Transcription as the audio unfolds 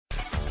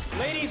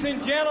Ladies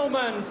and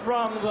gentlemen,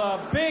 from the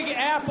Big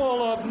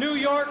Apple of New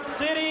York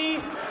City,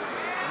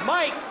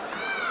 Mike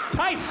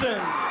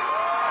Tyson.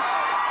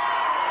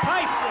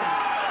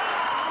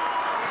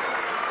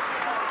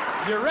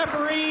 Your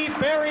referee,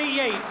 Barry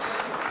Yates.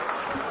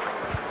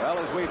 Well,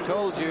 as we've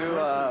told you,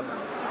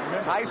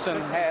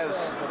 Tyson has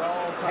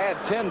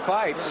had 10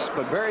 fights,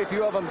 but very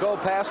few of them go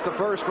past the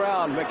first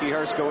round, Mickey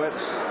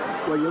Herskowitz.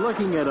 Well, you're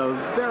looking at a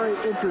very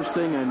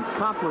interesting and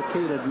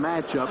complicated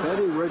matchup.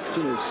 Eddie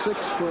Richardson is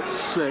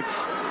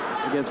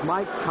 6'6" against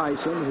Mike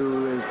Tyson,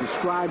 who is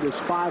described as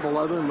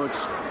 5'11",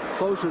 looks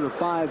closer to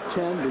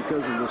 5'10"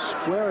 because of the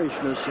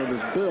squarishness of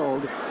his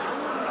build.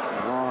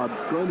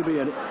 Going to be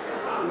a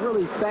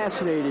really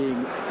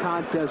fascinating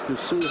contest to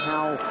see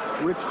how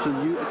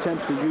Richardson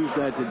attempts to use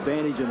that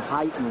advantage in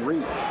height and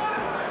reach.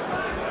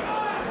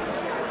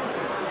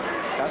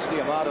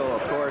 Castiamato,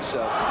 of course,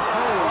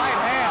 right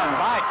hand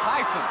by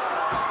Tyson.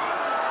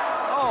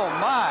 Oh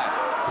my!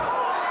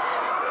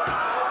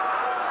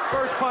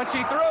 First punch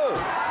he threw.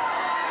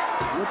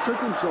 What took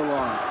him so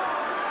long?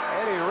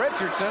 Eddie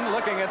Richardson,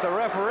 looking at the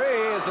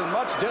referee, is in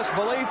much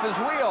disbelief as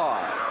we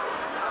are.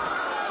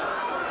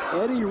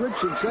 Eddie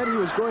Richardson said he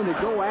was going to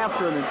go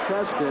after him and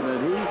test it,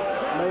 and he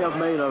may have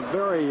made a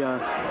very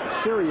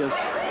serious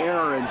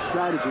error in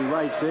strategy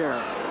right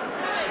there.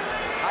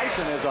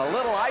 Tyson is a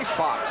little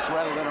icebox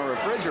rather than a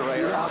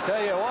refrigerator, yeah. I'll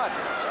tell you what.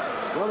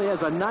 Well, he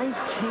has a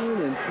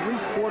 19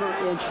 3/4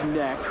 inch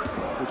neck,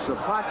 which is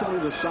approximately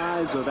the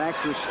size of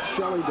actress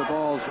Shelley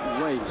Duvall's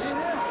waist.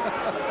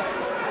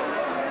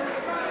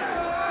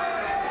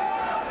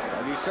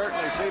 And you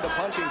certainly see the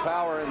punching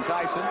power in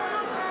Tyson.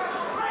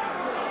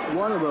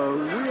 One of the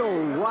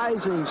real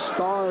rising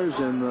stars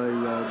in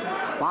the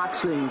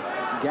boxing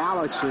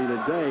galaxy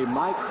today,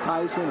 Mike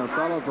Tyson, a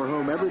fellow for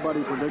whom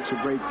everybody predicts a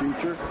great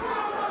future.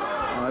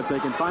 If they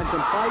can find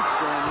some fights,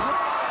 then...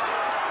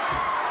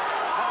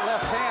 That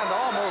left hand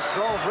almost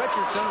drove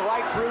Richardson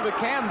right through the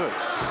canvas.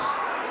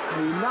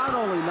 He not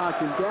only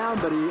knocked him down,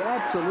 but he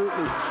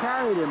absolutely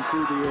carried him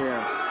through the air.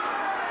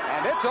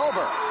 And it's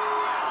over.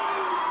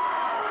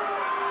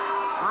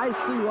 I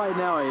see right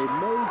now a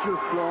major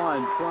flaw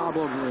and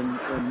problem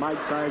in Mike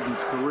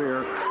Tyson's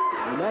career,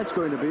 and that's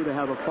going to be to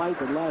have a fight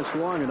that lasts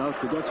long enough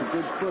to get some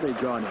good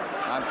footage on it.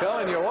 I'm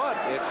telling you what,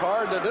 it's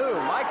hard to do.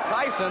 Mike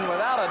Tyson,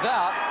 without a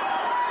doubt,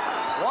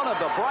 one of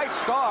the bright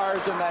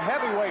stars in the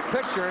heavyweight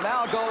picture,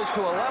 now goes to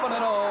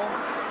 11-0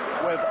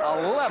 with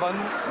 11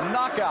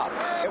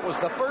 knockouts. It was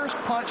the first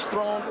punch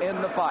thrown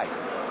in the fight.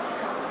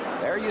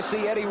 There you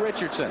see Eddie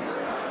Richardson.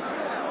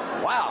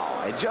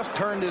 Wow, it just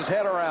turned his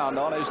head around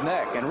on his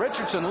neck, and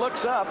Richardson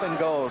looks up and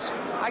goes,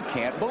 I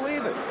can't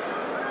believe it.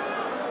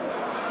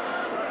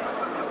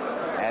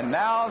 And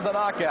now the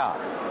knockout.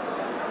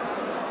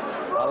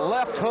 A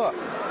left hook,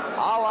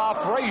 a la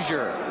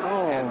Frazier.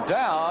 Oh. And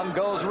down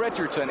goes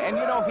Richardson. And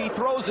you know, he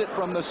throws it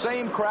from the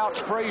same crouch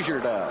Frazier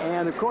does.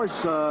 And of course,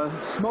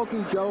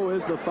 Smoky Joe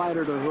is the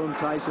fighter to whom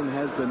Tyson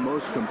has been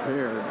most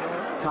compared.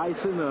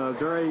 Tyson,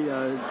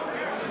 very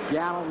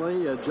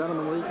gallantly,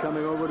 gentlemanly,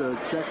 coming over to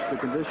check the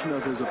condition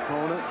of his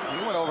opponent.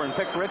 He went over and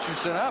picked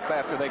Richardson up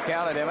after they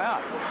counted him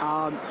out.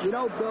 You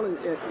know, Billy,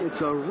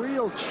 it's a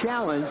real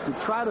challenge to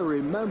try to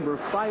remember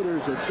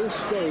fighters at this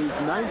stage,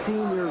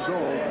 19 years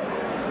old,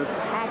 that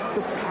pack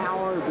the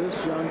power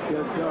this young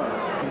kid does.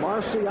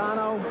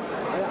 Marciano,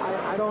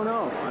 I don't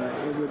know.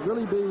 It would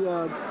really be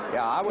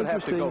yeah, I would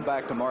have to go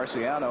back to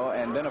Marciano,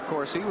 and then, of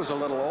course, he was a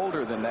little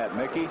older than that,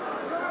 Mickey.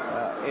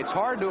 It's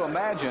hard to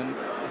imagine.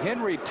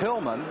 Henry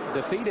Tillman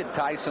defeated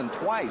Tyson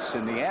twice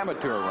in the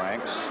amateur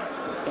ranks.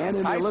 And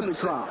in the Olympic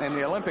trials. In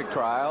the Olympic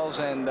trials.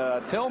 And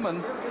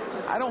Tillman,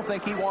 I don't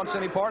think he wants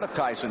any part of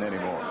Tyson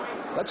anymore.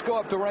 Let's go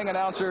up to ring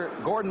announcer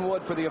Gordon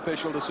Wood for the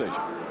official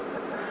decision.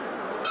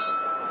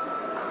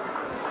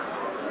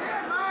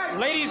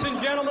 Ladies and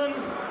gentlemen,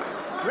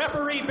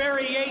 referee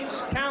Barry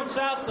Yates counts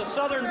out the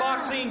Southern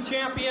boxing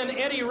champion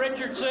Eddie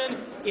Richardson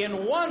in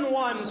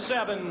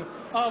 1-1-7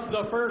 of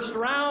the first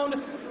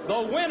round. The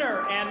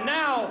winner, and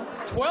now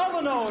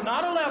 12-0,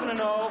 not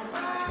 11-0,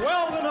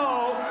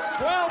 12-0,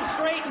 12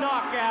 straight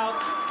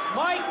knockouts,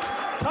 Mike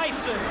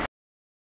Tyson.